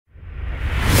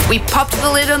We popped the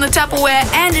lid on the Tupperware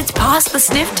and it's passed the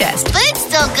sniff test. But it's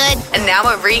still good. And now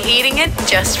we're reheating it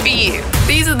just for you.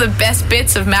 These are the best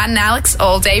bits of Matt and Alex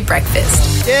all-day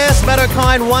breakfast. Yes, Matt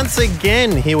O'Kine, once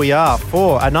again, here we are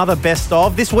for another best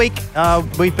of. This week,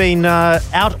 we've been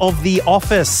out of the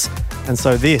office. And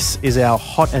so this is our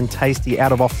hot and tasty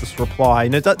out-of-office reply.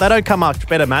 And they don't come much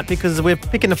better, Matt, because we're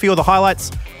picking a few of the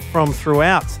highlights from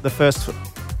throughout the first,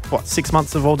 6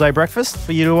 months of all-day breakfast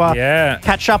for you to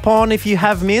catch up on if you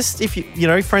have missed. If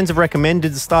friends have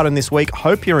recommended starting this week.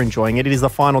 Hope you're enjoying it. It is the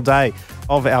final day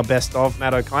of our best of,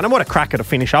 Matt O'Kine. And what a cracker to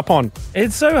finish up on.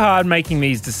 It's so hard making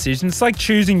these decisions. It's like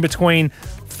choosing between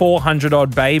 400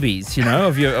 odd babies,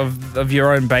 of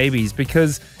your own babies,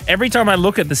 because every time I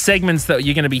look at the segments that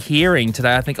you're going to be hearing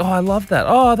today, I think, oh, I love that.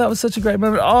 Oh, that was such a great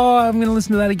moment. Oh, I'm going to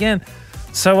listen to that again.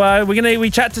 So we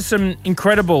chat to some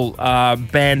incredible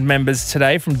band members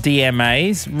today from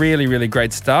DMAs. Really, really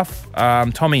great stuff.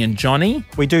 Tommy and Johnny.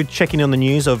 We do check in on the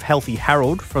news of Healthy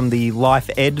Harold from the Life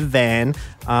Ed van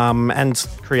and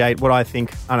create what I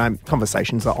think,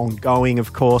 conversations are ongoing,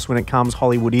 of course, when it comes.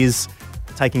 Hollywood is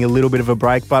taking a little bit of a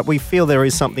break, but we feel there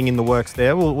is something in the works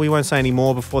there. We won't say any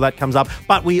more before that comes up.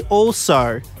 But we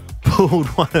also pulled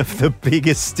one of the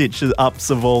biggest stitch-ups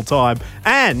of all time.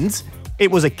 And it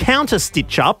was a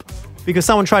counter-stitch-up because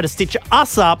someone tried to stitch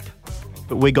us up,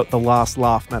 but we got the last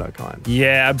laugh, Matt O'Kine.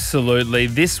 Yeah, absolutely.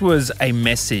 This was a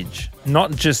message,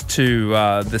 not just to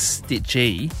the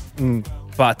stitchee,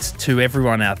 but to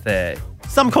everyone out there.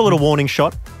 Some call it a warning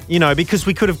shot, because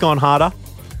we could have gone harder,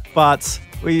 but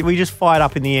we just fired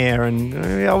up in the air and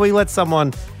we let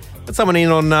someone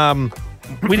in on...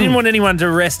 We didn't want anyone to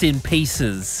rest in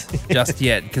pieces just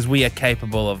yet because we are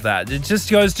capable of that. It just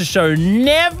goes to show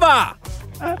never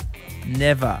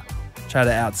try to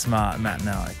outsmart Matt and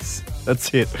Alex.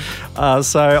 That's it.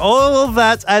 So all of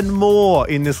that and more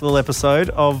in this little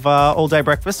episode of All Day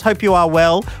Breakfast. Hope you are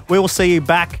well. We will see you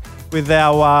back with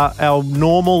our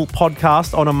normal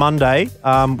podcast on a Monday.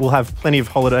 We'll have plenty of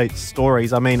holiday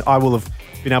stories. I will have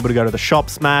been able to go to the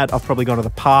shops, Matt. I've probably gone to the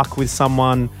park with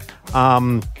someone.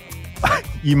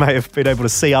 You may have been able to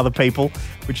see other people,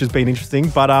 which has been interesting,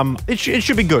 but it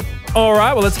should be good. All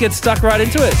right, well, let's get stuck right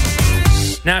into it.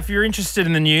 Now, if you're interested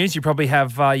in the news, you probably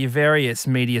have your various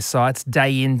media sites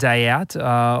day in, day out,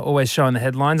 always showing the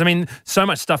headlines. So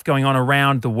much stuff going on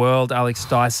around the world, Alex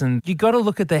Dyson. You got to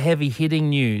look at the heavy-hitting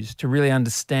news to really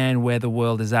understand where the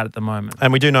world is at the moment.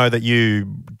 And we do know that you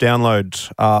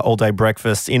download All Day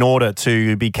Breakfast in order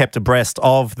to be kept abreast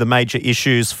of the major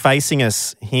issues facing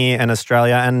us here in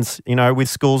Australia. And, with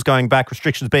schools going back,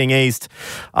 restrictions being eased,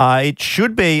 it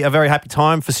should be a very happy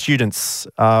time for students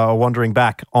wandering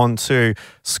back onto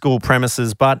school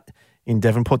premises, but in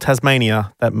Devonport,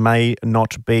 Tasmania, that may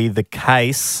not be the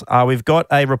case. We've got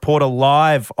a reporter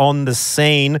live on the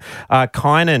scene,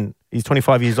 Kynan. He's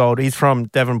 25 years old. He's from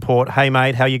Devonport. Hey,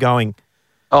 mate, how you going?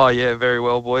 Oh, yeah, very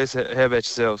well, boys. How about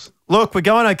yourselves? Look, we're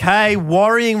going okay.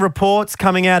 Worrying reports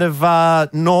coming out of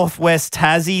northwest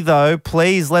Tassie, though.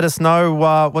 Please let us know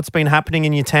what's been happening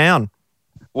in your town.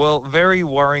 Well, very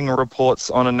worrying reports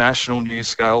on a national news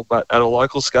scale, but at a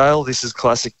local scale, this is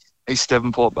classic East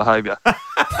Devonport behaviour.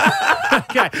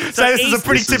 Okay, so this is a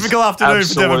pretty typical afternoon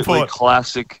for Devonport. Absolutely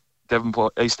classic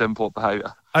East Devonport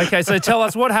behaviour. Okay, so tell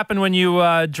us what happened when you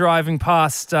were driving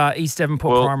past East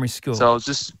Devonport Primary School. So I was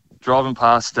just driving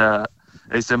past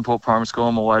East Devonport Primary School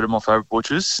on my way to my favourite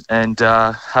butcher's and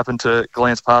happened to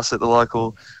glance past at the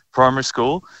local primary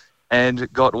school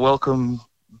and got welcome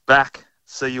back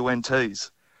CUNTs.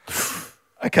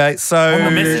 Okay, so... On the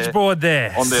message board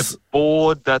there. On their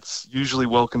board, that's usually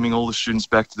welcoming all the students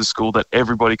back to the school that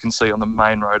everybody can see on the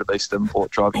main road of East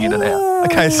Devonport driving in and out.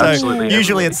 Okay, so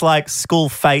usually it's like school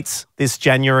fates this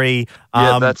January.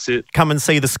 Yeah, that's it. Come and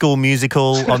see the school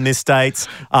musical on this date.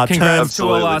 Congrats to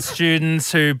all our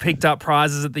students who picked up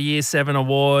prizes at the Year 7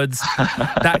 Awards,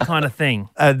 that kind of thing.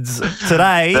 And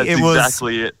today That's it was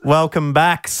exactly it. welcome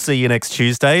back, see you next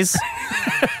Tuesdays.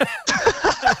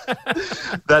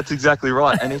 That's exactly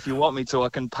right. And if you want me to, I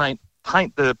can paint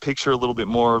the picture a little bit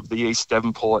more of the East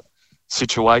Devonport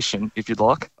situation, if you'd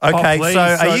like. Okay, please. so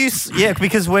are you? Yeah,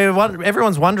 because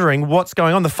everyone's wondering what's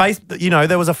going on. There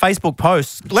was a Facebook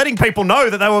post letting people know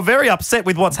that they were very upset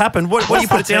with what's happened. What do you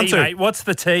put it down to? Mate? What's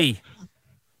the tea?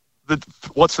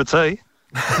 What's for tea?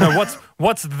 No,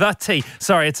 what's the tea?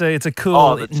 Sorry, it's a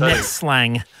cool net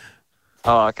slang.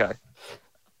 Oh, okay.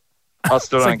 I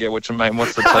still don't get what you mean.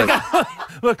 What's the tea?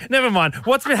 Look, never mind.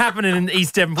 What's been happening in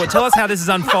East Devonport? Tell us how this has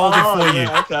unfolded for you.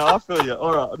 Okay, I feel you.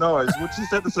 All right, no worries. We'll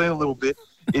just set the scene a little bit.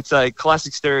 It's a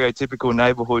classic stereotypical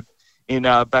neighbourhood in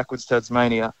backwoods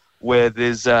Tasmania where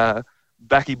there's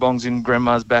backy bongs in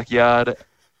grandma's backyard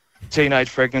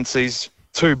teenage pregnancies,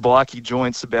 2 bikey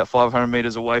joints about 500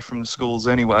 metres away from the schools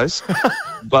anyways.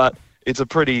 But it's a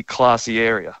pretty classy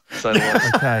area. So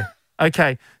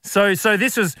Okay. So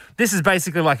this is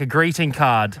basically like a greeting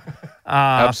card.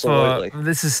 Absolutely.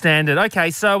 This is standard.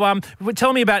 Okay, so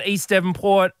tell me about East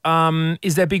Devonport.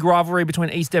 Is there a big rivalry between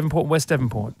East Devonport and West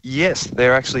Devonport? Yes,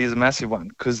 there actually is a massive one,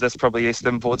 because that's probably East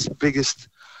Devonport's biggest,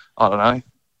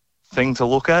 thing to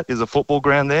look at is a football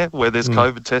ground there where there's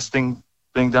COVID testing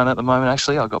being done at the moment.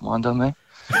 Actually, I got mine done there.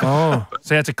 Oh,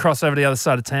 so you had to cross over to the other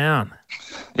side of town.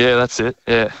 Yeah, that's it.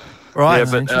 Yeah. Right.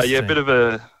 Yeah,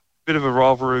 but bit of a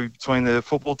rivalry between the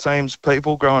football teams,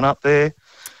 people growing up there.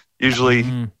 Usually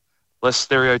less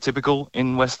stereotypical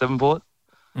in West Devonport.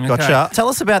 Okay. Gotcha. Tell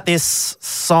us about this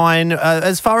sign.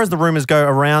 As far as the rumours go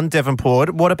around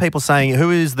Devonport, what are people saying?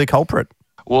 Who is the culprit?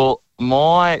 Well,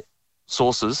 my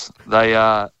sources,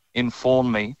 they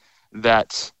informed me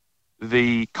that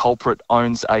the culprit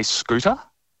owns a scooter.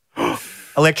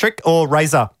 Electric or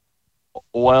razor?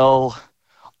 Well,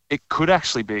 it could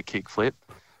actually be a kickflip.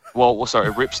 Well, sorry,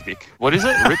 a ripstick. What is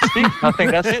it? Ripstick? I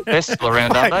think that's it. They're still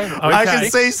around, aren't they? I can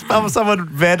see someone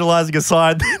vandalising a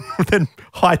sign, then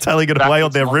hightailing it away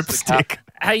on their ripstick.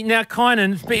 Hey, now,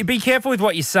 Kynan, be careful with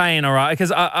what you're saying, all right?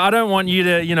 Because I don't want you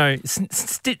to,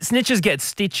 snitches get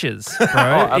stitches, bro.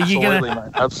 Absolutely,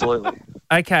 mate. Absolutely.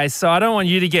 Okay, so I don't want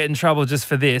you to get in trouble just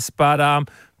for this, but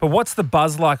what's the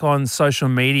buzz like on social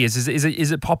medias?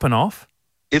 Is it popping off?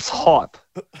 It's hype.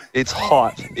 It's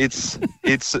hype. It's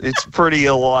pretty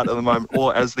alight at the moment,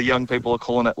 or as the young people are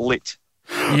calling it, lit.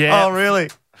 Yeah. Oh, really?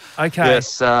 Okay. Yes.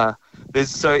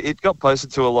 So it got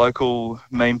posted to a local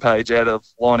meme page out of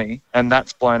Lonnie, and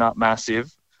that's blown up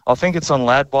massive. I think it's on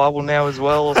Lad Bible now as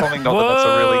well, or something. Not that that's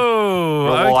a really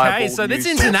reliable okay. So that's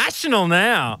international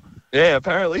now. Yeah,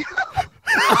 apparently.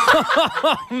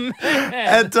 Oh, man.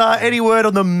 And any word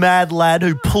on the mad lad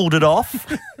who pulled it off?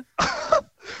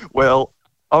 Well,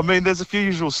 I mean, there's a few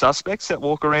usual suspects that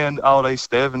walk around old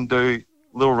East Dev and do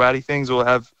little ratty things, or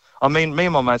have. I mean, me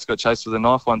and my mates got chased with a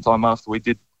knife one time after we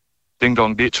did Ding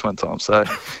Dong Ditch one time. So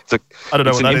it's an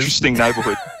interesting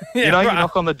neighbourhood. Yeah, you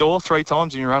knock on the door 3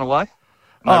 times and you run away.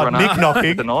 And Nick knocking.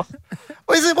 with the knife.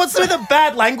 What's with the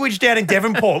bad language down in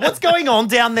Devonport? What's going on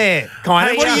down there, Kynan?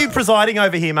 Hey, what are you presiding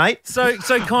over here, mate? So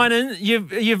Kynan,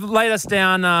 you've laid us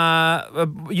down.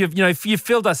 You've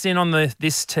filled us in on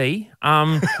this tea.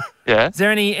 Yeah. Is there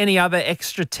any other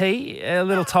extra tea? A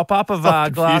little top up of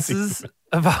glasses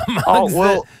of our mugs? Oh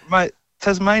well, mate.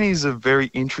 Tasmania's a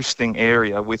very interesting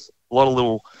area with a lot of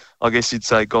little, I guess you'd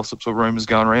say, gossips or rumours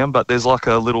going around. But there's like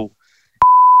a little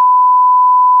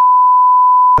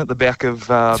at the back of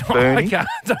Burnie.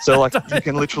 So you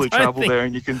can literally travel there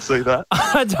and you can see that.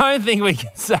 I don't think we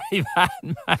can say that,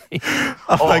 mate.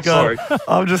 Oh my God. Sorry.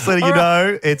 I'm just letting you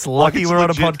know, it's lucky we're on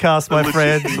a podcast, my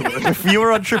friend. If you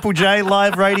were on Triple J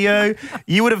live radio,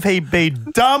 you would have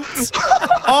been dumped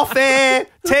off air,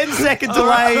 10 second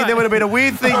delay. There would have been a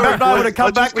weird thing. I would have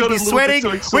come back, we'd be sweating.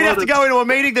 We'd have to go into a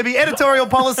meeting. There'd be editorial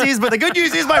policies. But the good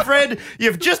news is, my friend,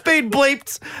 you've just been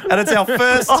bleeped. And it's our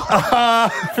first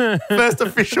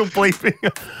official bleeping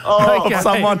of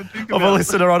someone, of a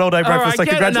listener on All Day Breakfast. So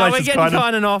congratulations, we're getting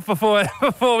Kynan off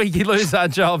before we lose our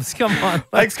jobs. Come on.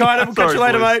 Thanks, Kynan. We'll catch you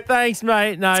later, mate. Thanks,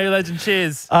 mate. No, legend.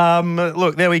 Cheers.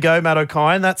 Look, there we go, Matt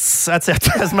O'Kine. That's our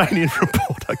Tasmanian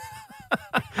reporter.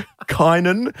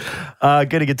 Kynan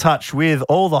getting in touch with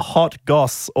all the hot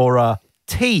goss or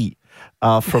tea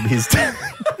from his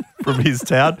from his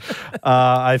town.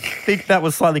 I think that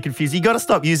was slightly confusing. You got to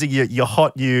stop using your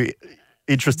hot new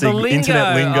interesting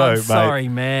internet lingo, mate. Sorry,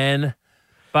 man.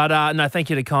 But no, thank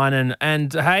you to Kynan.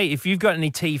 And hey, if you've got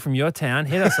any tea from your town,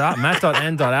 hit us up,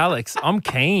 matt.n.alex. I'm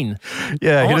keen.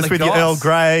 Yeah, hit us with your Earl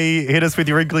Grey, hit us with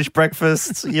your English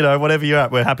breakfast, whatever you're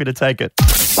at, we're happy to take it.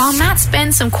 While Matt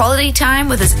spends some quality time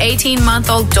with his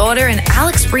 18-month-old daughter and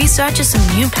Alex researches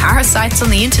some new parasites on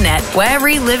the internet, we're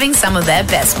reliving some of their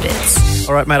best bits.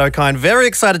 All right, Matt O'Kine, very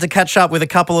excited to catch up with a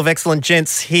couple of excellent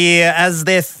gents here as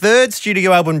their 3rd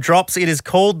studio album drops. It is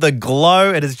called The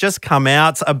Glow. It has just come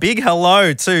out. A big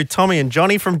hello to Tommy and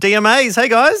Johnny from DMAs. Hey,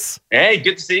 guys. Hey,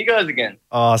 good to see you guys again.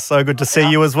 Oh, so good to see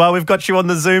you as well. We've got you on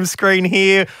the Zoom screen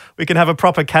here. We can have a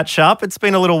proper catch-up. It's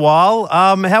been a little while.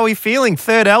 How are we feeling?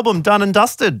 3rd album done and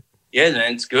dusted. Yeah,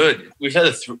 man, it's good. We've had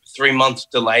a 3-month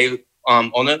delay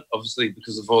on it, obviously,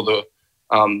 because of all the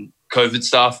COVID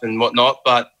stuff and whatnot.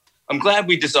 But I'm glad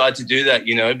we decided to do that,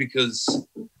 because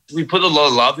we put a lot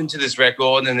of love into this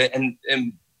record, and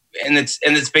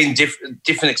it's been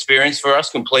different experience for us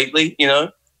completely.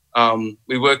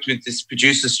 We worked with this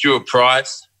producer Stuart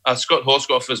Price, Scott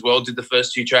Horscroft as well. Did the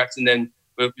first 2 tracks, and then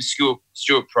we worked with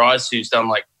Stuart Price, who's done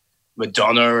like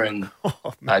Madonna and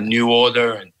New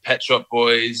Order and Pet Shop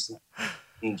Boys.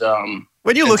 And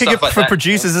when you're looking at like for that,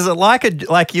 producers, is it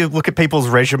like you look at people's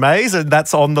resumes and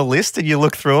that's on the list and you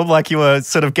look through them like you were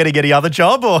sort of getting any other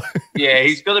job? Or Yeah,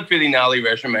 he's got a pretty gnarly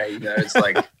resume. It's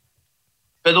like,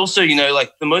 but also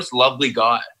like the most lovely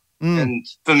guy. And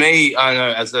for me, I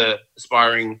know as a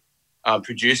aspiring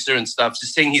producer and stuff,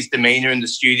 just seeing his demeanor in the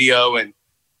studio, and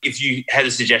if you had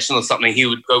a suggestion or something, he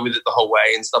would go with it the whole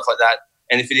way and stuff like that.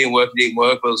 And if it didn't work, it didn't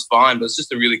work, but it was fine. But it's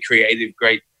just a really creative,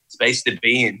 great space to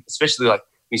be in, especially like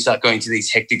when you start going to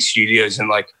these hectic studios and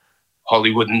like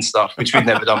Hollywood and stuff, which we've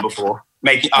never done before.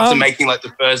 After making like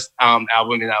the first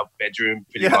album in our bedroom,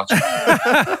 pretty much.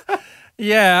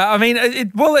 Yeah, I mean,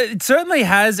 it certainly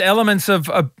has elements of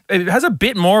it has a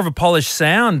bit more of a polished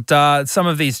sound. Some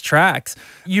of these tracks.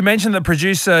 You mentioned the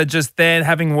producer just then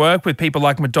having worked with people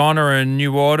like Madonna and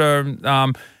New Order,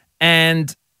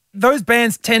 and those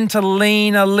bands tend to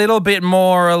lean a little bit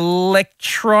more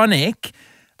electronic.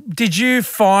 Did you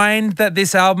find that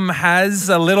this album has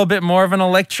a little bit more of an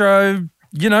electro,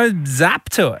 zap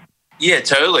to it? Yeah,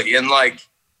 totally. And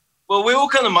we were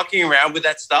kind of mucking around with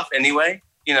that stuff anyway.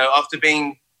 After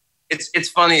being, it's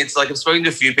funny. It's like I've spoken to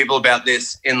a few people about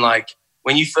this. In like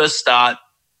when you first start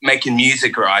making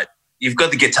music, right? You've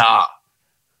got the guitar,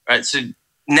 right? So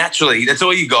naturally, that's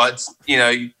all you got.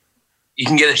 You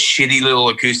can get a shitty little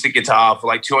acoustic guitar for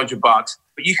like $200,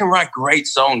 but you can write great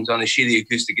songs on a shitty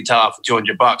acoustic guitar for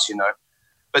 $200.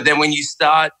 But then when you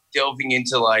start delving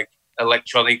into like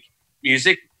electronic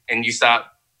music and you start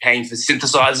paying for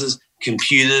synthesizers,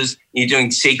 computers, you're doing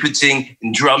sequencing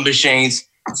and drum machines,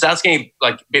 it starts getting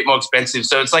like a bit more expensive.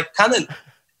 So it's like kind of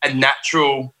a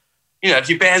natural, if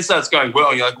your band starts going well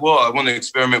and you're like, whoa, I want to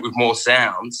experiment with more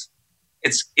sounds.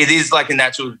 It is like a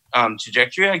natural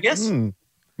trajectory, I guess.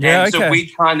 Yeah, and so we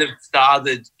kind of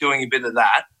started doing a bit of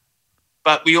that,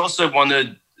 but we also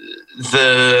wanted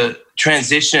the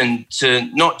transition to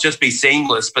not just be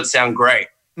seamless, but sound great,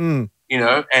 and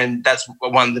that's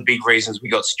one of the big reasons we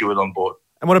got Stuart on board.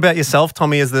 And what about yourself,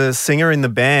 Tommy, as the singer in the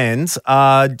band?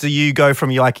 Do you go from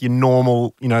your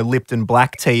normal, Lipton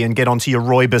black tea and get onto your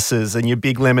rooiboses and your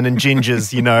big lemon and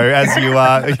gingers, as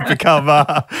you become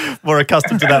more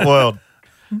accustomed to that world?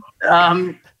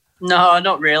 No,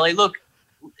 not really. Look,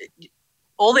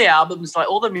 all the albums, like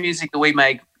all the music that we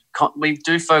make, we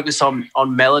do focus on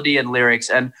melody and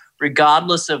lyrics, and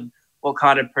regardless of what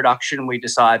kind of production we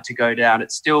decide to go down,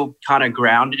 it's still kind of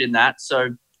grounded in that. So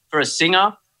for a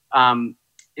singer,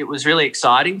 it was really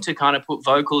exciting to kind of put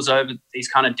vocals over these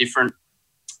kind of different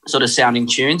sort of sounding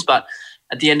tunes. But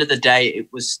at the end of the day, it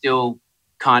was still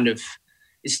it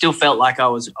still felt like I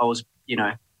was,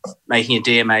 making a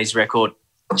DMA's record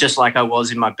just like I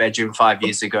was in my bedroom 5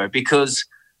 years ago, because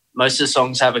most of the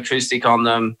songs have acoustic on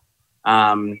them.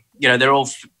 They're all,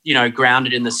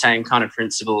 grounded in the same kind of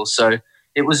principles. So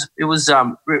it was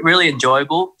really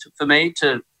enjoyable for me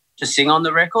to sing on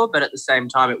the record, but at the same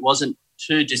time, it wasn't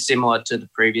too dissimilar to the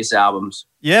previous albums.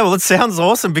 Yeah, well, it sounds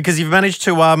awesome because you've managed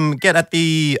to get at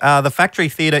the Factory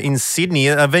Theatre in Sydney,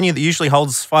 a venue that usually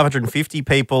holds 550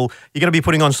 people. You're going to be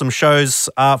putting on some shows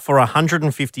for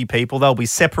 150 people. They'll be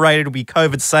separated, it'll be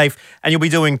COVID safe, and you'll be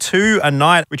doing 2 a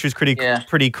night, which is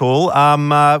pretty cool.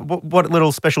 What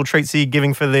little special treats are you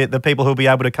giving for the people who'll be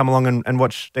able to come along and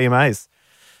watch DMAs?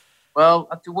 Well,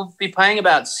 we'll be playing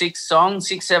about 7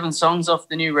 songs off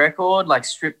the new record, like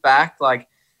stripped back,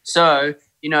 so,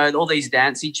 all these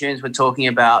dancey tunes we're talking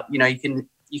about, you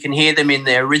can hear them in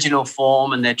their original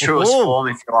form and their truest form,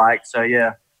 if you like. So,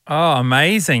 yeah. Oh,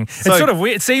 amazing. It's sort of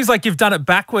weird. It seems like you've done it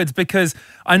backwards, because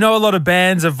I know a lot of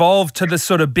bands evolve to the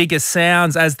sort of bigger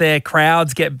sounds as their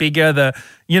crowds get bigger, the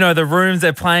rooms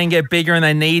they're playing get bigger, and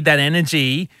they need that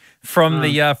energy from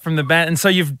the band. And so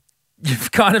you've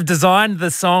kind of designed the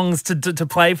songs to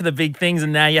play for the big things,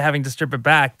 and now you're having to strip it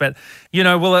back. But,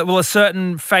 will a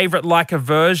certain favourite like a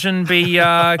version be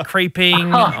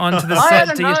creeping onto the set?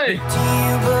 I don't know. Do you think?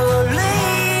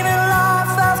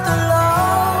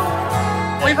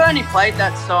 We've only played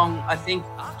that song, I think,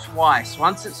 twice.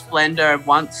 Once at Splendour,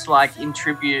 once in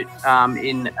tribute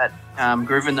in at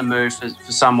Groove in the Move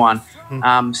for someone.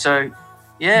 So,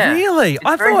 yeah. Really?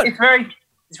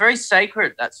 It's very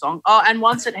sacred, that song. Oh, and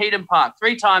once at Heaton Park,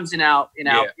 3 times in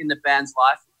the band's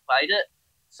life we played it.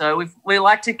 So we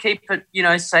like to keep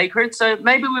it, sacred. So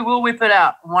maybe we will whip it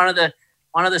out one of the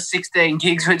 16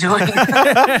 gigs we're doing.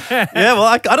 Yeah, well,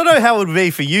 I don't know how it would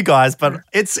be for you guys, but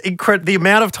it's incredible the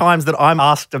amount of times that I'm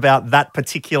asked about that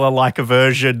particular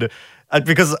version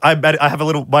because I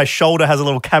have my shoulder has a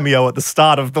little cameo at the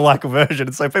start of the Like version.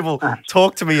 And so people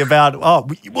talk to me about,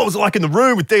 what was it like in the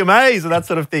room with DMAs and that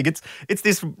sort of thing. It's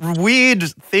this weird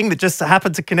thing that just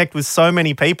happened to connect with so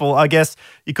many people. I guess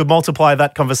you could multiply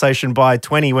that conversation by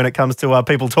 20 when it comes to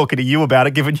people talking to you about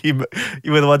it, given you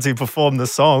were the ones who performed the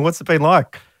song. What's it been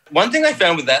like? One thing I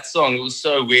found with that song, it was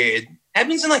so weird.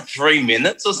 Happens in like 3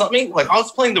 minutes or something. Like I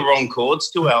was playing the wrong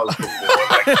chords 2 hours before.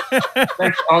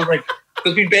 I was like,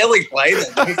 because we barely played it.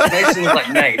 Mason was like,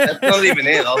 mate, that's not even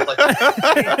it. I was like,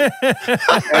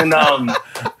 and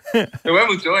so when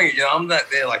we're doing it, I'm not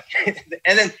there like,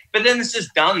 but then it's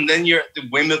just done. Then you're at the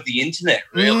whim of the internet,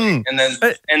 really. And then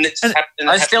it's happened.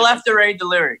 I still have to read the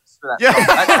lyrics for that. Song.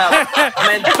 That's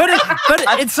how,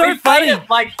 but it's so funny. Played it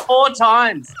like 4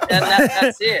 times, and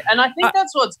that's it. And I think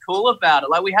that's what's cool about it.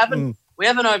 Like we haven't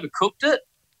overcooked it.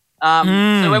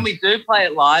 So when we do play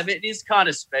it live, it is kind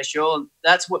of special. And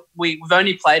that's what we've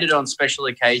only played it on special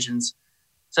occasions.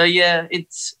 So yeah,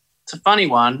 it's a funny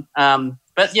one.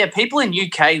 But yeah, people in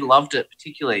UK loved it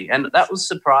particularly, and that was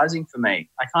surprising for me.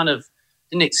 I kind of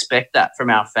didn't expect that from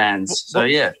our fans. So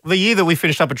yeah. The year that we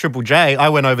finished up at Triple J, I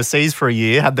went overseas for a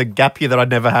year, had the gap year that I'd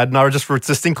never had, and I just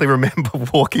distinctly remember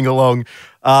walking along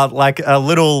like a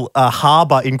little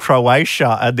harbour in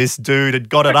Croatia, and this dude had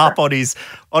got it up on his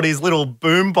little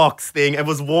boombox thing and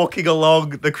was walking along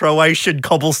the Croatian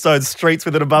cobblestone streets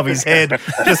with it above his head,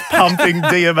 just pumping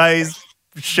DMA's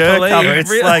shirt cover. It's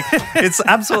like, it's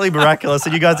absolutely miraculous,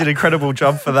 and you guys did an incredible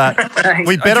job for that.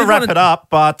 We better wrap it up,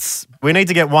 but we need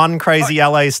to get one crazy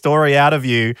LA story out of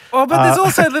you. Oh, but there's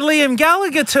also the Liam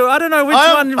Gallagher tour. I don't know which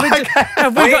one.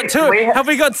 Have we got two? Have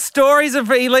we got stories of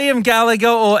Liam Gallagher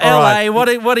or LA? Right. What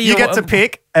are you? You get to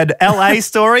pick an LA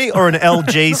story or an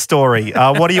LG story.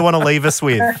 What do you want to leave us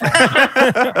with?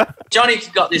 Johnny's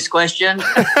got this question.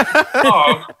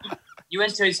 You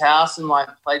went to his house and like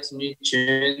played some new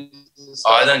tunes.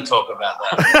 I don't talk about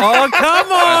that. Oh,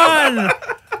 come on!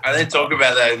 I don't talk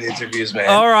about that in interviews, man.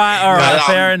 All right,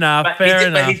 fair enough. But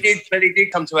he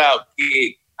did come to our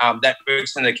gig, that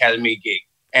Bergson Academy gig,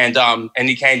 and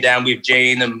he came down with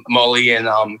Gene and Molly and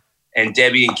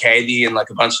Debbie and Katie and like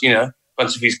a bunch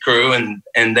of his crew,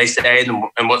 and they stayed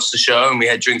and watched the show, and we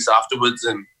had drinks afterwards,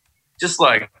 and just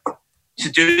like to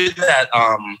do that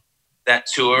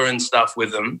tour and stuff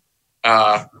with them.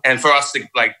 And for us to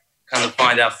like kind of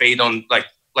find our feet on like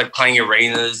playing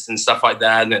arenas and stuff like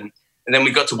that, and then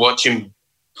we got to watch him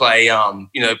play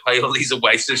play all these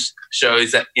Oasis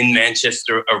shows in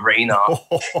Manchester Arena.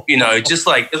 Just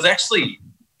like it was actually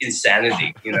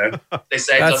insanity. They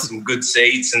saved us some good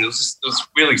seats, and it was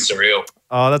really surreal.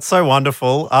 Oh, that's so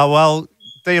wonderful. Well,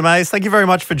 DMAs, thank you very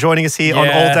much for joining us here on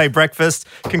All Day Breakfast.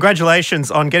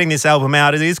 Congratulations on getting this album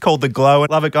out. It is called The Glow.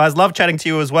 Love it, guys. Love chatting to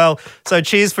you as well. So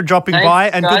cheers for dropping by,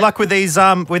 and good luck with these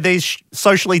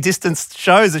socially distanced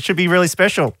shows. It should be really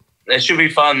special. It should be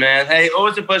fun, man. Hey,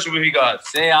 always a pleasure with you guys.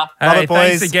 See ya. Love it,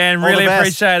 boys. Thanks again. All really the best.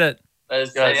 appreciate it.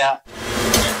 Thanks, guys. See ya.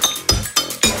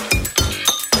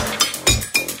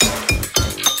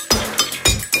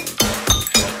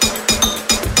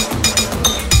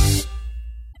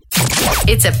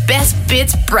 It's a Best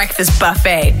Bits breakfast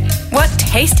buffet. What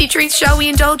tasty treats shall we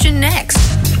indulge in next?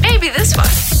 Maybe this one.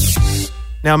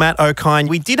 Now, Matt O'Kine,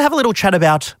 we did have a little chat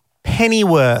about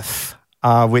Pennyworth,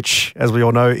 which, as we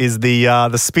all know, is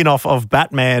the spin-off of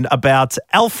Batman, about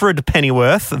Alfred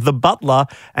Pennyworth, the butler,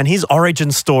 and his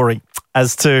origin story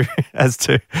as to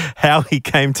how he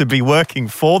came to be working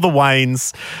for the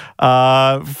Waynes,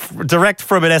 direct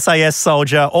from an SAS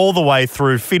soldier all the way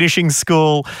through finishing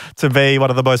school to be one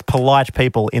of the most polite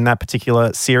people in that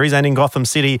particular series and in Gotham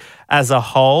City as a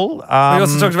whole. We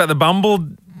also talked about the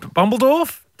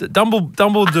Bumbledorf?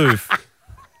 Dumbledoof.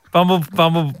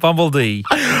 Bumblebee.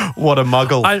 What a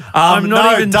muggle. I'm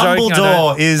not even joking.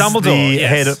 Dumbledore is the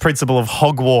head principal of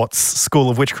Hogwarts School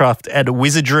of Witchcraft and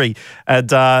Wizardry. And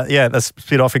the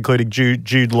spin-off including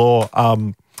Jude Law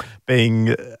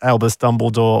being Albus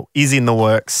Dumbledore is in the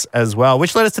works as well,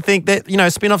 which led us to think that,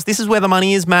 spin-offs, this is where the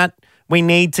money is, Matt. We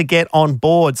need to get on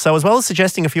board. So as well as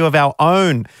suggesting a few of our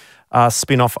own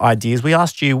spin-off ideas, we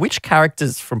asked you, which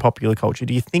characters from popular culture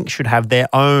do you think should have their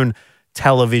own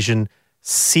television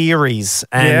series?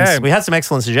 And we had some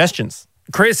excellent suggestions.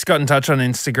 Chris got in touch on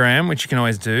Instagram, which you can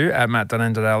always do, at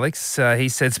matt.n.alex. He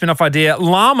said, spin-off idea,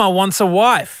 Llama wants a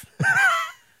wife.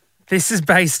 This is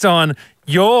based on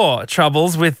your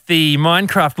troubles with the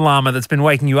Minecraft llama that's been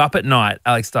waking you up at night,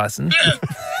 Alex Dyson.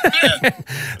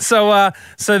 So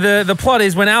the plot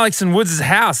is when Alex and Woods'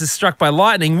 house is struck by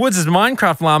lightning, Woods'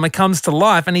 Minecraft llama comes to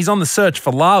life and he's on the search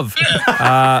for love.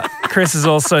 Chris has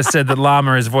also said that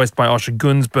Llama is voiced by Osher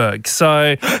Gunsberg.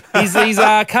 So he's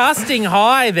casting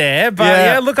high there, but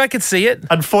yeah, look, I could see it.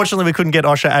 Unfortunately, we couldn't get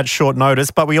Osher at short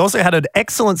notice, but we also had an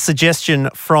excellent suggestion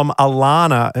from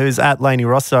Alana, who's at Lainey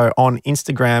Rosso on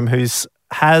Instagram,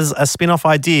 has a spin-off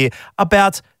idea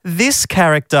about this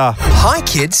character. Hi,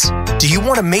 kids. Do you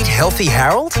want to meet Healthy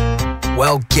Harold?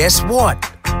 Well, guess what?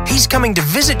 He's coming to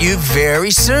visit you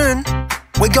very soon.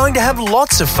 We're going to have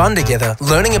lots of fun together,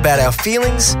 learning about our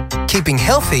feelings, keeping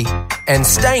healthy, and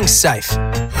staying safe.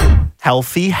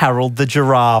 Healthy Harold the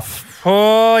giraffe.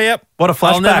 Oh, yep. What a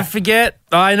flashback. I'll never forget.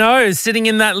 I know, sitting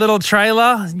in that little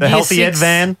trailer. The Healthy Ed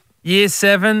van. Year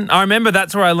 7. I remember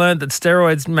that's where I learned that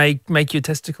steroids make your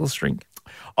testicles shrink.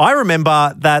 I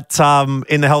remember that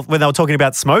in the health when they were talking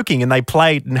about smoking, and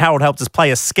Harold helped us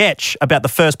play a sketch about the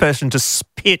first person to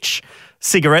pitch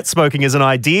cigarette smoking as an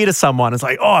idea to someone. It's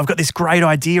like, oh, I've got this great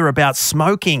idea about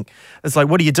smoking. It's like,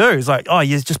 what do you do? It's like, oh,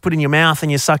 you just put it in your mouth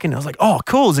and you suck in. I was like, oh,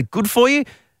 cool. Is it good for you?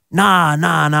 Nah.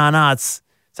 It's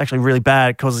actually really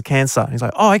bad. It causes cancer. And he's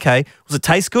like, oh, okay. Does it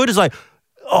taste good? It's like,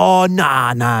 oh,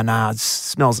 nah. It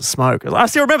smells of smoke. I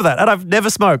still remember that, and I've never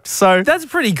smoked. So that's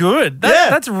pretty good.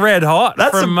 That's red hot.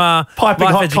 That's from piping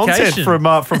Life hot Education.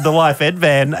 content from the Life Ed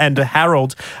van and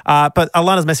Harold. But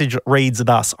Alana's message reads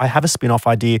thus: I have a spin-off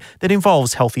idea that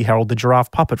involves Healthy Harold the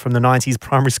giraffe puppet from the 90s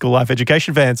primary school Life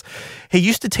Education vans. He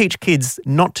used to teach kids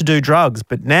not to do drugs,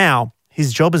 but now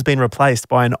his job has been replaced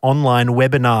by an online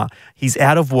webinar. He's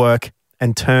out of work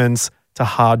and turns to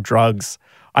hard drugs.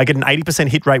 I get an 80%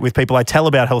 hit rate with people I tell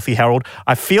about Healthy Harold.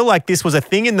 I feel like this was a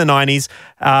thing in the 90s,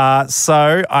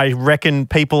 so I reckon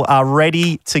people are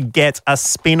ready to get a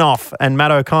spin-off. And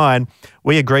Matt O'Kine,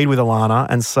 we agreed with Alana,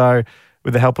 and so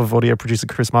with the help of audio producer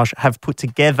Chris Marsh, have put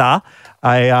together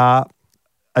a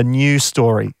new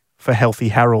story for Healthy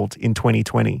Harold in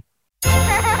 2020.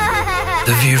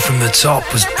 The view from the top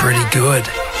was pretty good.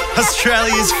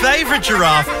 Australia's favourite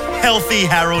giraffe, Healthy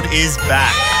Harold, is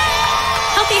back.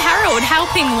 Healthy Harold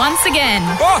helping once again.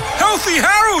 Oh, Healthy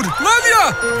Harold! Love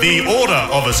ya! The Order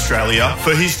of Australia,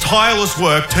 for his tireless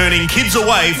work turning kids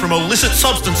away from illicit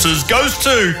substances, goes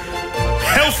to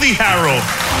Healthy Harold.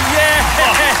 Yeah!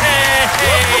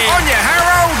 On ya,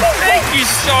 Harold! Thank you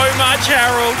so much,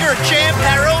 Harold. You're a champ,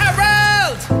 Harold.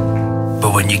 Harold!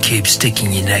 But when you keep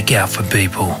sticking your neck out for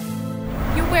people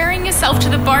You're wearing yourself to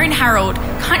the bone, Harold.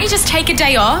 Can't you just take a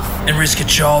day off? and risk a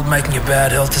child making a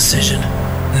bad health decision,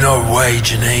 no way,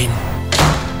 Janine.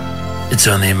 It's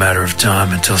only a matter of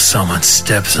time until someone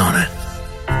steps on it.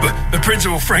 But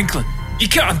Principal Franklin, you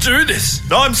can't do this.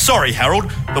 I'm sorry, Harold.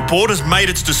 The board has made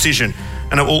its decision,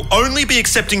 and it will only be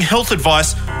accepting health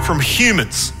advice from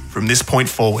humans from this point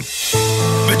forward.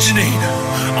 But Janine,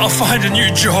 I'll find a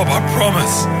new job, I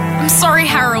promise. I'm sorry,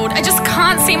 Harold. I just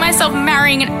can't see myself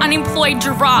marrying an unemployed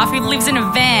giraffe who lives in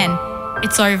a van.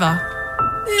 It's over.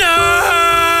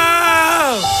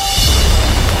 No!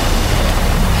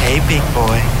 Hey, big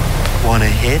boy. Want a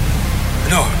hit?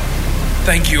 No,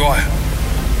 thank you. I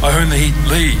only eat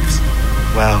leaves.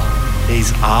 Well,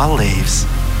 these are leaves.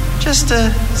 Just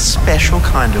a special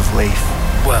kind of leaf.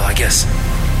 Well, I guess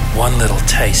one little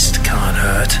taste can't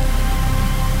hurt.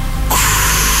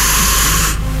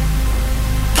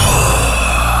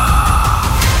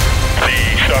 The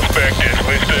suspect is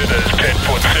listed as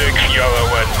 10'6", yellow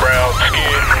and brown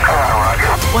skin.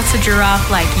 What's a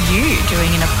giraffe like you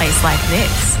doing in a place like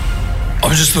this?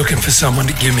 I'm just looking for someone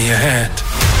to give me a hand.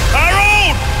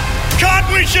 Harold!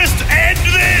 Can't we just end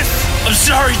this? I'm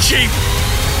sorry, Chief.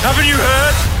 Haven't you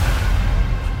heard?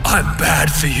 I'm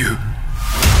bad for you.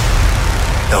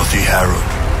 Healthy Harold.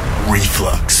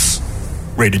 Reflux.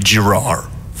 Rated GR.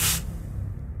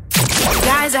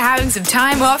 Guys are having some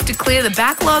time off to clear the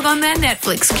backlog on their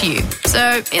Netflix queue.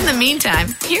 So, in the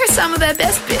meantime, here are some of their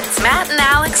best bits. Matt and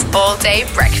Alex All Day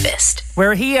Breakfast.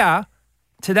 We're here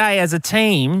today as a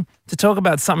team to talk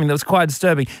about something that was quite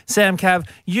disturbing. Sam, Cav,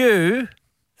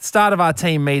 start of our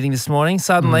team meeting this morning,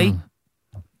 suddenly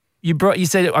you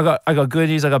said I got good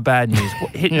news, I got bad news.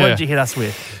 What did you hit us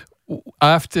with?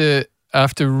 After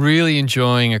really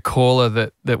enjoying a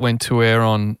caller that went to air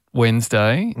on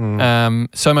Wednesday,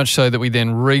 so much so that we then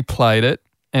replayed it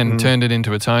and turned it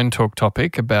into its own talk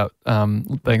topic about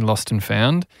being lost and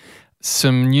found,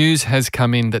 some news has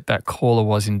come in that caller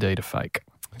was indeed a fake.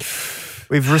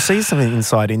 We've received some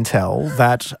inside intel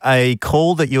that a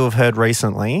call that you have heard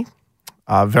recently,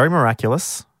 very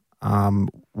miraculous,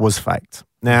 was faked.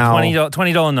 Now,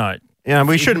 $20 note. Yeah,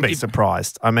 we shouldn't be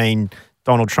surprised. I mean,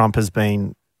 Donald Trump has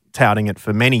been touting it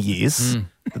for many years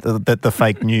that the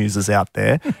fake news is out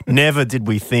there. Never did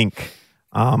we think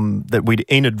that we'd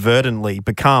inadvertently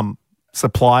become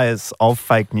suppliers of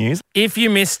fake news. If you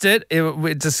missed it,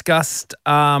 we discussed.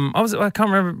 I can't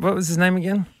remember what was his name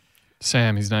again.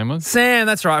 Sam, his name was Sam.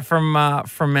 That's right, from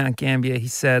Mount Gambier. He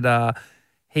said have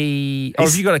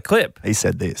you got a clip? He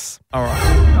said this. All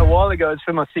right. A while ago, it's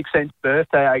for my 16th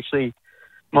birthday. Actually,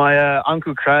 my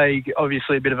Uncle Craig,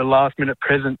 obviously a bit of a last-minute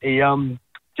present. He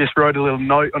just wrote a little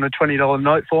note on a $20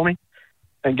 note for me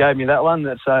and gave me that one.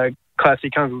 That's a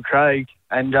classic Uncle Craig.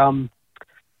 And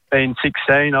being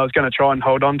 16, I was going to try and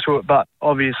hold on to it, but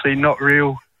obviously not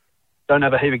real. Don't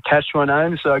have a heap of cash to my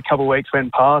name, so a couple of weeks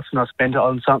went past and I spent it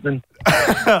on something.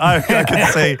 I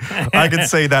can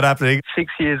see that happening.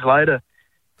 6 years later,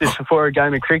 just before a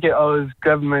game of cricket, I was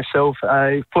grabbing myself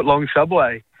a foot-long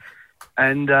Subway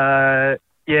and,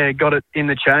 got it in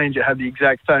the change. It had the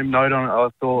exact same note on it. I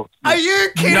thought, are you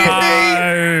kidding me?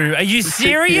 No. Are you 6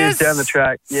 serious? years down the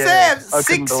track. Yeah,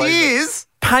 Sam, 6 years?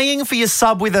 Paying for your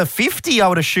sub with a 50, I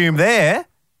would assume there.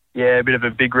 Yeah, a bit of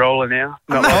a big roller now.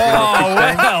 Not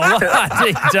well,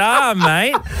 bloody damn,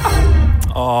 mate.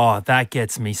 Oh, that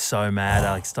gets me so mad,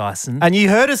 Alex Dyson. And you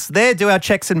heard us there do our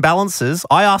checks and balances.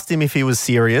 I asked him if he was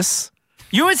serious.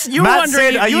 You were Matt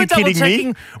wondering, said, are you were you kidding double-checking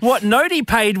me? what note he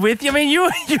paid with. I mean, you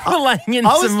were laying in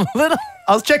some little...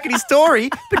 I was checking his story,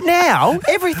 but now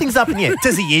everything's up in the air.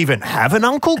 Does he even have an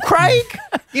Uncle Craig?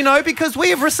 Because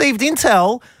we have received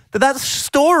intel that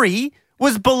story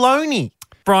was baloney.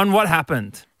 Bron, what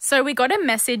happened? So we got a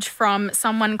message from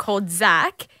someone called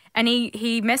Zach, and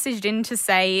he messaged in to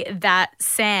say that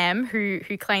Sam, who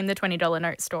claimed the $20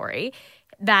 note story,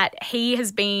 that he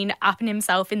has been upping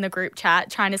himself in the group chat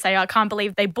trying to say, I can't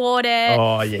believe they bought it.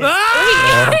 Oh,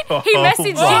 yeah. He messaged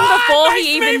in before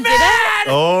he even did it.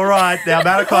 All right. Now,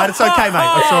 Malachi, it's okay,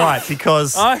 mate. It's all right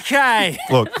because... Okay.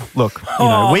 Look,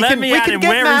 we can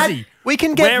get mad. We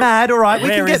can get mad, all right? We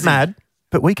can get mad,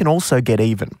 but we can also get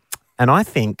even. And I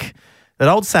think that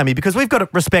old Sammy, because we've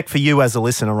got respect for you as a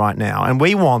listener right now, and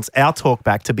we want our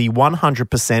talkback to be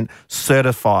 100%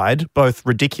 certified, both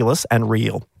ridiculous and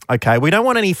real. Okay, we don't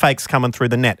want any fakes coming through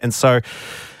the net. And so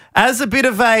as a bit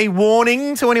of a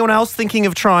warning to anyone else thinking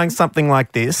of trying something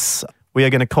like this, we are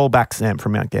going to call back Sam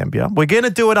from Mount Gambier. We're going to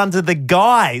do it under the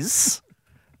guise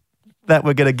that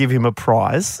we're going to give him a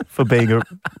prize for being a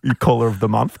caller of the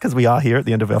month, because we are here at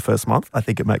the end of our first month. I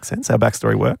think it makes sense. Our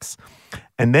backstory works.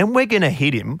 And then we're going to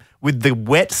hit him with the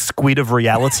wet squid of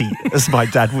reality, as my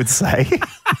dad would say.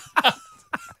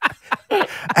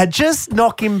 And just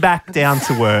knock him back down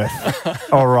to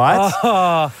earth. All right?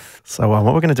 Oh. So what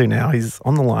we're going to do now, he's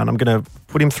on the line. I'm going to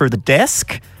put him through the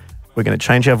desk. We're going to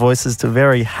change our voices to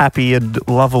very happy and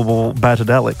lovable battered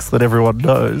Alex that everyone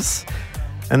knows.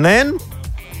 And then,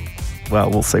 well,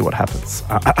 we'll see what happens.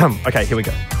 Okay, here we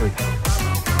go.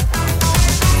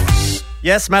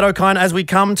 Yes, Matt O'Kine, as we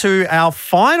come to our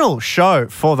final show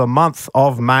for the month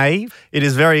of May, it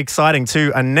is very exciting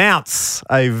to announce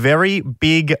a very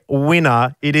big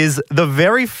winner. It is the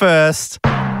very first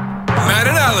Matt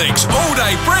and Alex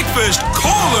all-day breakfast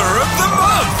caller of the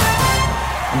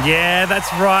month. Yeah,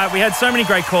 that's right. We had so many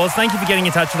great calls. Thank you for getting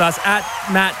in touch with us at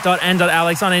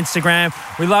matt.n.alex on Instagram.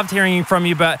 We loved hearing from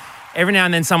you, but every now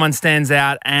and then someone stands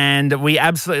out, and we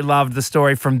absolutely loved the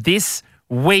story from this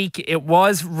week. It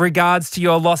was regards to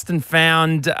your lost and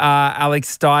found,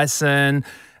 Alex Dyson.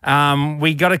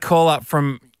 We got a call up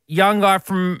from young guy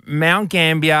from Mount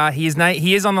Gambier. He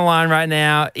is on the line right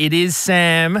now. It is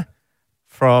Sam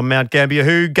from Mount Gambier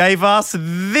who gave us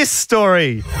this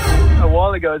story. A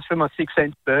while ago, it's for my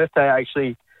 16th birthday,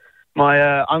 actually.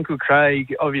 My Uncle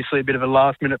Craig, obviously a bit of a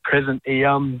last-minute present, he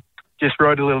just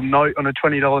wrote a little note on a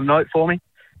 $20 note for me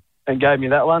and gave me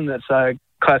that one. That's a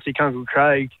classic Uncle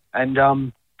Craig. And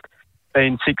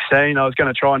being 16, I was going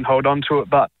to try and hold on to it,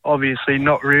 but obviously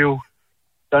not real.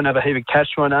 Don't have a heap of cash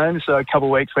to my name, so a couple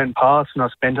of weeks went past and I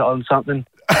spent it on something.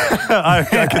 I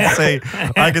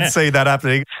can see that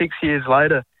happening. 6 years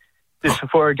later, just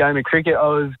before a game of cricket, I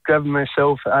was grabbing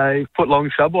myself a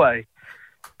foot-long Subway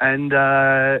and,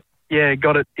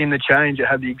 got it in the change. It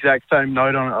had the exact same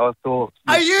note on it. I thought,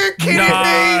 are you kidding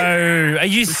me? Are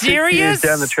you 6 serious? years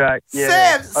down the track.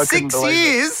 Yeah, Sam, 6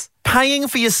 years? Paying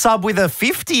for your sub with a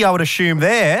 50, I would assume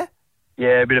there.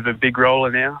 Yeah, a bit of a big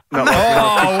roller now. Well,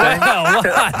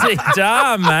 bloody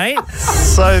damn, mate.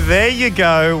 So there you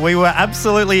go. We were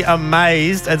absolutely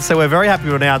amazed, and so we're very happy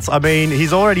to announce, I mean,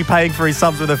 he's already paying for his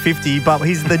subs with a 50, but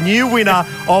he's the new winner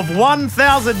of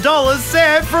 $1,000,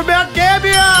 Sam from Mount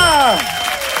Gambier.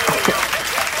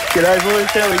 G'day, boys.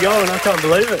 How we going? I can't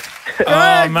believe it.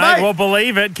 Oh, mate, well,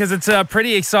 believe it, because it's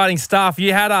pretty exciting stuff.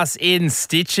 You had us in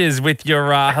stitches with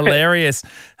your hilarious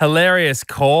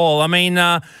call. I mean,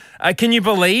 can you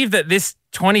believe that this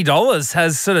 $20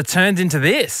 has sort of turned into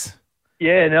this?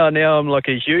 Yeah, now I'm like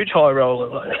a huge high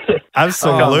roller.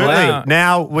 Absolutely. Oh, wow.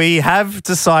 Now, we have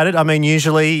decided, I mean,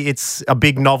 usually it's a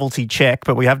big novelty check,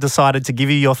 but we have decided to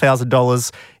give you your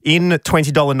 $1,000 in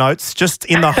 $20 notes, just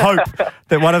in the hope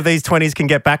that one of these 20s can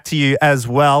get back to you as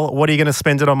well. What are you going to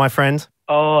spend it on, my friend?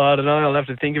 Oh, I don't know. I'll have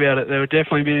to think about it. There would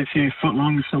definitely be a few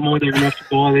footlongs somewhere. They're going to have to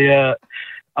buy the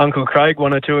Uncle Craig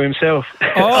one or two himself. Oh,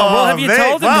 well, have you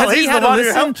told him? Well, Has he he's had the a one who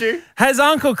listen? helped you. Has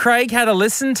Uncle Craig had a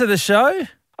listen to the show?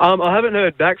 I haven't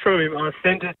heard back from him. I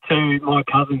sent it to my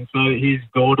cousins, so his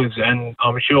daughters, and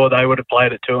I'm sure they would have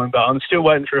played it to him, but I'm still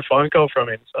waiting for a phone call from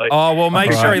him. So Oh, well,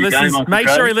 make sure he listens. Uncle Make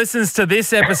sure Craig. he listens to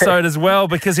this episode as well,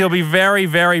 because he'll be very,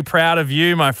 very proud of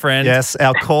you, my friend. Yes,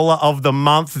 our caller of the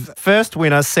month. First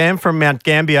winner, Sam from Mount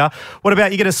Gambier. What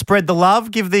about you going to spread the love?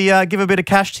 Give a bit of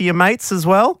cash to your mates as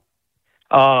well?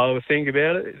 I was thinking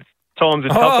about it. Times are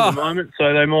tough at the moment,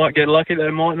 so they might get lucky,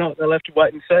 they might not. They'll have to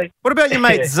wait and see. What about your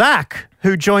mate Zach,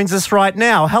 who joins us right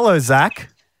now? Hello, Zach.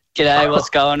 G'day,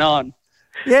 what's going on?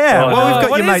 Yeah, Oh, well, no. we've got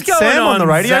What your is mate Sam going on the on,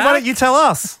 radio. Zach? Why don't you tell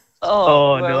us?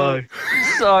 Oh, well,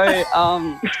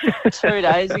 no. So, 2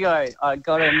 days ago, I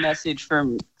got a message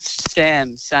from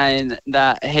Sam saying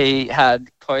that he had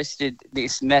posted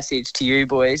this message to you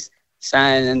boys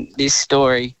saying this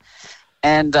story.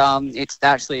 And it's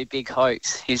actually a big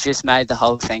hoax. He's just made the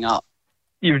whole thing up.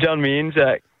 You've done me in,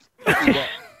 Zach.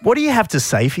 What do you have to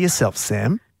say for yourself,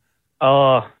 Sam?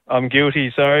 Oh, I'm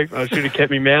guilty, sorry. I should have kept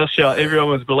my mouth shut. Everyone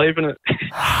was believing it.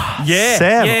 Yeah,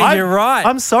 Sam, yeah, you're right.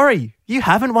 I'm sorry. You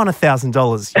haven't won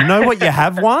 $1,000. You know what you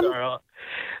have won? All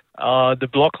right. The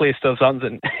block list or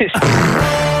something.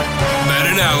 Matt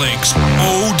and Alex,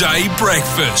 all day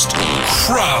breakfast.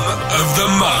 Crumb of the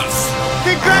month.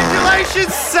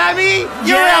 Congratulations, Sammy.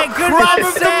 You're Yeah, our good crumb for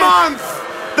of the Sam. month.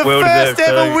 The Well first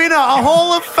deserved, ever too. winner, a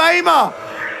Hall of Famer.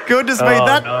 Goodness me, Oh,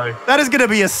 that no. that is going to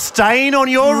be a stain on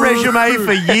your resume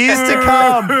for years to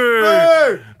come.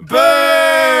 Boo!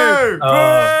 Boo!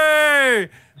 Boo!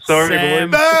 Sorry,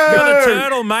 Sam, boys. you're the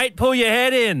turtle, mate. Pull your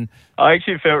head in. I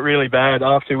actually felt really bad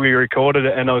after we recorded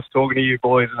it and I was talking to you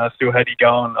boys and I still had you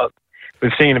going. I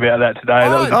was thinking about that today. That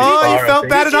was a bit Oh, far, you I felt think.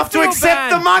 bad Did you enough to feel accept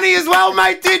bad? the money as well,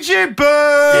 mate, did you?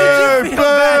 Boo! Did you feel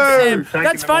bad, Sam? Taking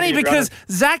That's the funny money, because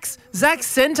Zach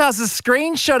sent us a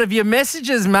screenshot of your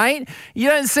messages, mate. You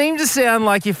don't seem to sound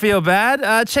like you feel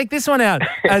bad. Check this one out.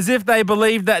 As if they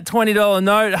believe that $20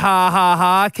 note, ha, ha,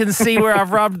 ha, can see where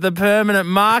I've rubbed the permanent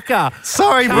marker.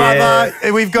 Sorry, brother.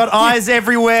 We've got eyes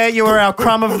everywhere. You are our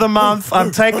crumb of the month.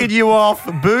 I'm taking you off.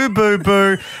 Boo, boo,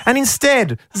 boo. And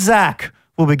instead, Zach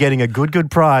will be getting a good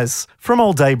prize from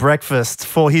All Day Breakfast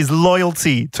for his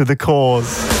loyalty to the cause.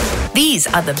 These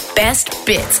are the best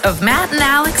bits of Matt and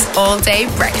Alex All Day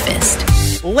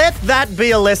Breakfast. Let that be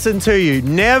a lesson to you.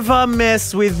 Never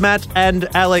mess with Matt and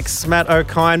Alex. Matt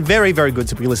O'Kine. Very, very good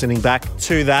to be listening back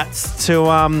to that.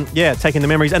 To, taking the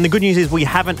memories. And the good news is we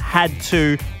haven't had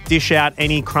to dish out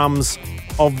any crumbs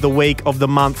of the week, of the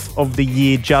month, of the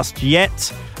year just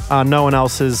yet. No one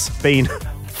else has been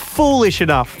foolish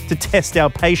enough to test our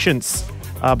patience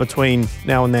between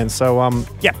now and then. So,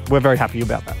 we're very happy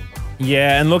about that.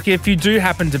 Yeah, and look, if you do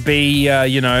happen to be,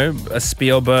 a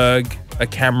Spielberg, a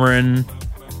Cameron,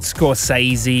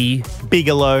 Scorsese,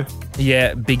 Bigelow.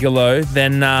 Yeah, Bigelow,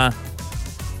 then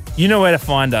you know where to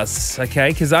find us,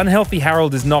 okay? Because Unhealthy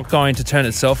Harold is not going to turn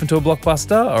itself into a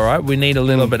blockbuster, all right? We need a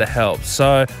little bit of help.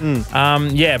 So,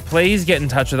 please get in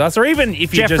touch with us. Or even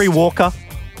if you Jeffrey Walker.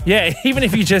 Yeah, even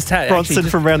if you just had... Bronson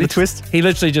from Round the Twist. He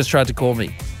literally just tried to call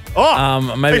me.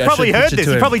 Oh, maybe he I probably should heard pitch it this.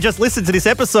 to He him. probably just listened to this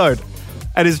episode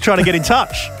and is trying to get in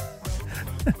touch.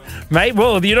 Mate,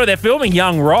 well, they're filming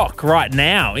Young Rock right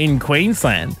now in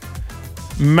Queensland.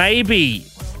 Maybe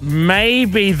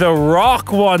The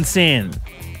Rock wants in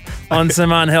on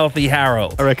some Unhealthy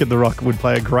Harold. I reckon The Rock would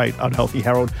play a great Unhealthy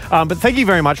Harold. But thank you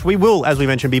very much. We will, as we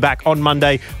mentioned, be back on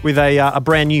Monday with a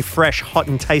brand new, fresh, hot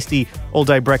and tasty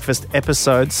all-day breakfast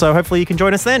episode. So hopefully you can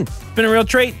join us then. It's been a real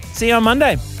treat. See you on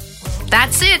Monday.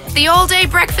 That's it. The All Day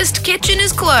Breakfast kitchen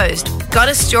is closed. Got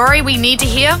a story we need to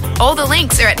hear? All the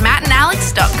links are at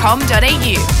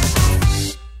mattandalex.com.au.